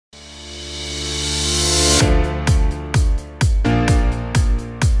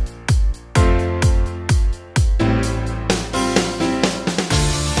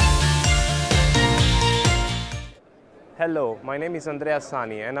Hello, my name is Andrea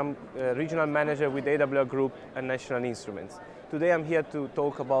Sani and I'm Regional Manager with AWR Group and National Instruments. Today I'm here to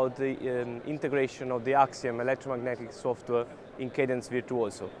talk about the integration of the AXIEM electromagnetic software in Cadence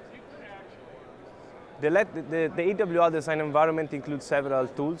Virtuoso. The AWR design environment includes several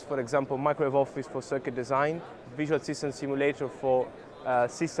tools, for example, Microwave Office for circuit design, Visual System Simulator for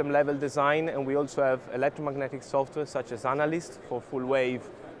system level design, and we also have electromagnetic software such as Analyst for full wave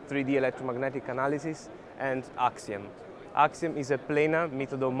 3D electromagnetic analysis, and AXIEM. AXIEM is a planar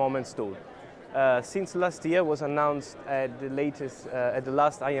method of moments tool. Since last year was announced at the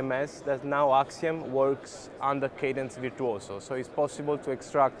last IMS that now AXIEM works under Cadence Virtuoso. So it's possible to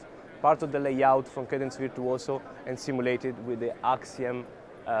extract part of the layout from Cadence Virtuoso and simulate it with the AXIEM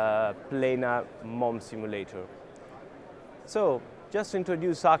planar MOM simulator. So just to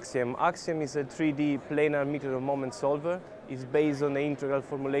introduce AXIEM, AXIEM is a 3D planar method of moment solver. It's based on the integral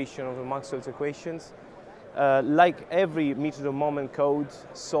formulation of the Maxwell's equations. Like every meter of moment code,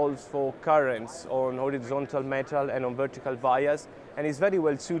 solves for currents on horizontal metal and on vertical vias, and is very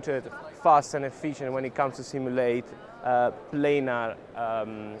well suited, fast and efficient when it comes to simulate planar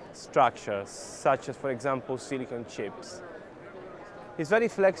structures, such as, for example, silicon chips. It's very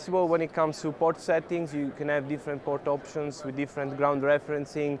flexible when it comes to port settings. You can have different port options with different ground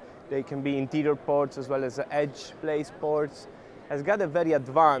referencing. They can be interior ports as well as edge place ports. Has got a very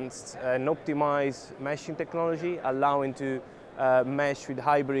advanced and optimized meshing technology, allowing to mesh with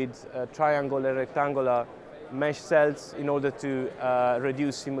hybrid triangle and rectangular mesh cells in order to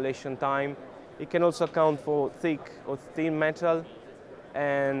reduce simulation time. It can also account for thick or thin metal,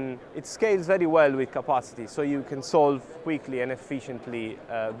 and it scales very well with capacity, so you can solve quickly and efficiently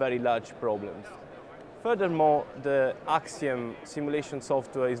very large problems. Furthermore, the AXIEM simulation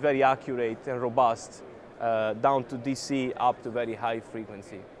software is very accurate and robust, down to DC up to very high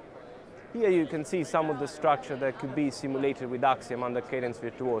frequency. Here you can see some of the structure that could be simulated with AXIEM under Cadence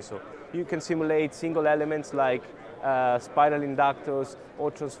Virtuoso. You can simulate single elements like spiral inductors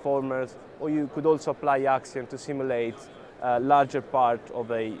or transformers, or you could also apply AXIEM to simulate a larger part of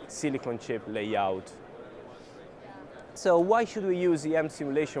a silicon chip layout. So why should we use EM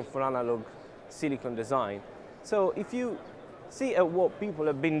simulation for analog silicon design? So if you see what people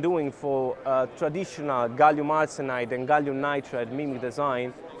have been doing for traditional gallium arsenide and gallium nitride MMIC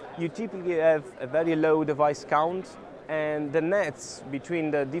design, you typically have a very low device count, and the nets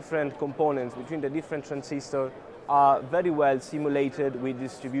between the different components, between the different transistors, are very well simulated with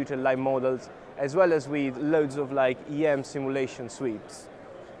distributed line models, as well as with loads of EM simulation sweeps.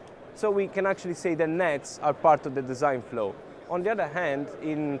 So we can actually say the nets are part of the design flow. On the other hand,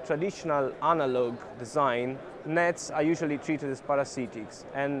 in traditional analog design, nets are usually treated as parasitics,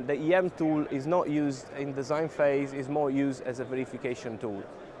 and the EM tool is not used in design phase, is more used as a verification tool.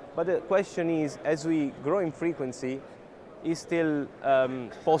 But the question is, as we grow in frequency, is still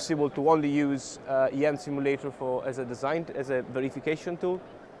possible to only use EM simulator as a verification tool?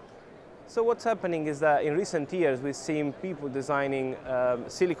 So what's happening is that in recent years we've seen people designing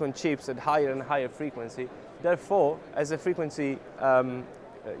silicon chips at higher and higher frequency. Therefore, as a frequency,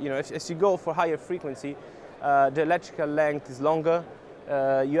 as you go for higher frequency, the electrical length is longer.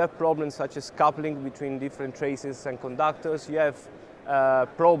 You have problems such as coupling between different traces and conductors. You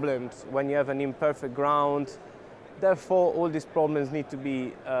have problems when you have an imperfect ground. Therefore, all these problems need to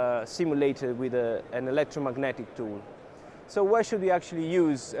be simulated with an electromagnetic tool. So where should we actually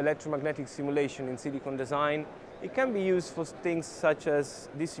use electromagnetic simulation in silicon design? It can be used for things such as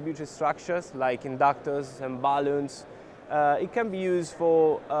distributed structures like inductors and balloons. It can be used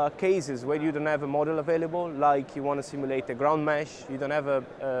for cases where you don't have a model available, like you want to simulate a ground mesh, you don't have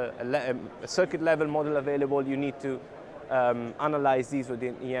a circuit level model available, you need to analyze these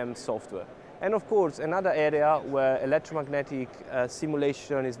within EM software. And of course, another area where electromagnetic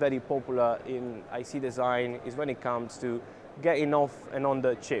simulation is very popular in IC design is when it comes to getting off and on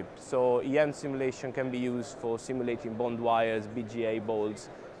the chip. So EM simulation can be used for simulating bond wires, BGA bolts,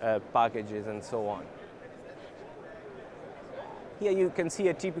 packages, and so on. Here you can see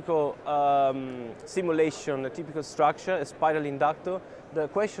a typical simulation, a typical structure, a spiral inductor. The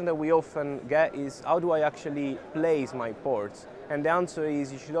question that we often get is, how do I actually place my ports? And the answer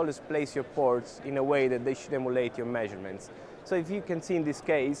is, you should always place your ports in a way that they should emulate your measurements. So if you can see in this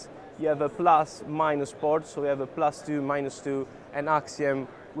case, you have a plus-minus port, so we have a +2, -2, and AXIEM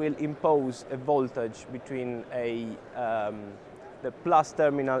will impose a voltage between the plus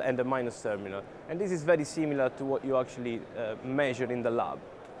terminal and the minus terminal. And this is very similar to what you actually measure in the lab.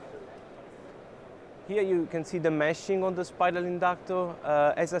 Here you can see the meshing on the spiral inductor.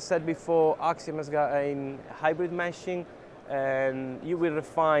 As I said before, AXIEM has got a hybrid meshing, and you will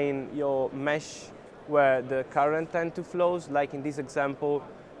refine your mesh where the current tend to flows. Like in this example,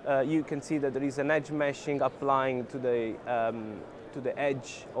 you can see that there is an edge meshing applying to the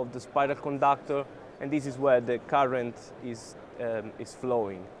edge of the spiral conductor, and this is where the current is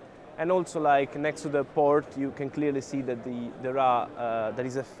flowing. And also, like next to the port, you can clearly see that there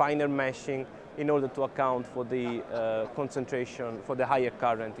is a finer meshing in order to account for the concentration, for the higher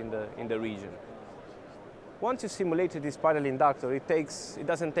current in the region. Once you simulated this spiral inductor, it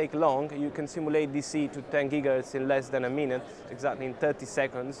doesn't take long. You can simulate DC to 10 gigahertz in less than a minute, exactly in 30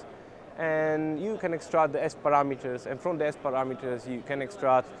 seconds. And you can extract the S parameters, and from the S parameters you can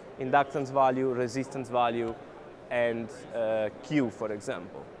extract inductance value, resistance value, and Q, for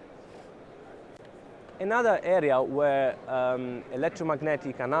example. Another area where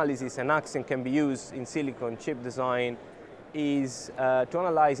electromagnetic analysis and AXIEM can be used in silicon chip design is to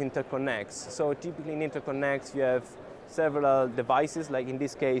analyze interconnects. So typically in interconnects you have several devices, like in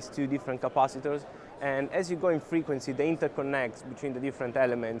this case 2 different capacitors, and as you go in frequency, the interconnects between the different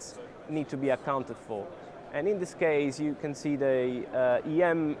elements need to be accounted for. And in this case you can see the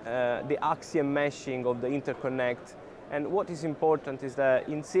the AXIEM meshing of the interconnect. And what is important is that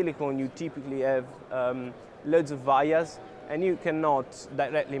in silicon you typically have loads of vias, and you cannot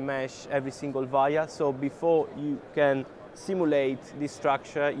directly mesh every single via. So before you can simulate this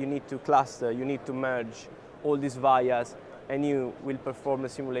structure, you need to cluster, you need to merge all these vias, and you will perform a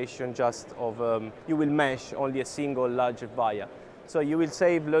simulation just of, you will mesh only a single larger via. So you will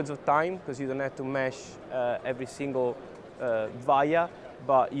save loads of time because you don't have to mesh every single via,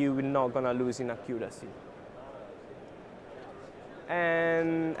 but you will not gonna lose in accuracy.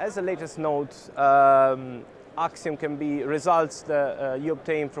 And as a latest note, AXIEM can be, results that you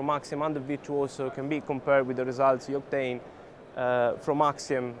obtain from AXIEM under Virtuoso can be compared with the results you obtain from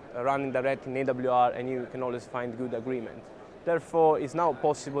AXIEM running directly in AWR, and you can always find good agreement. Therefore, it's now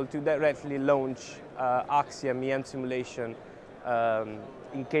possible to directly launch AXIEM EM simulation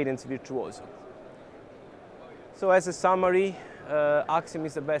in Cadence Virtuoso. So as a summary, AXIEM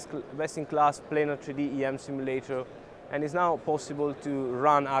is the best-in-class planar 3D EM simulator, and it's now possible to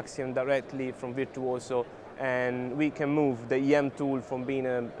run AXIEM directly from Virtuoso, and we can move the EM tool from being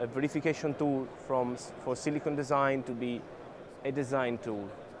a verification tool for silicon design to be a design tool.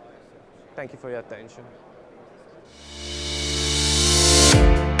 Thank you for your attention.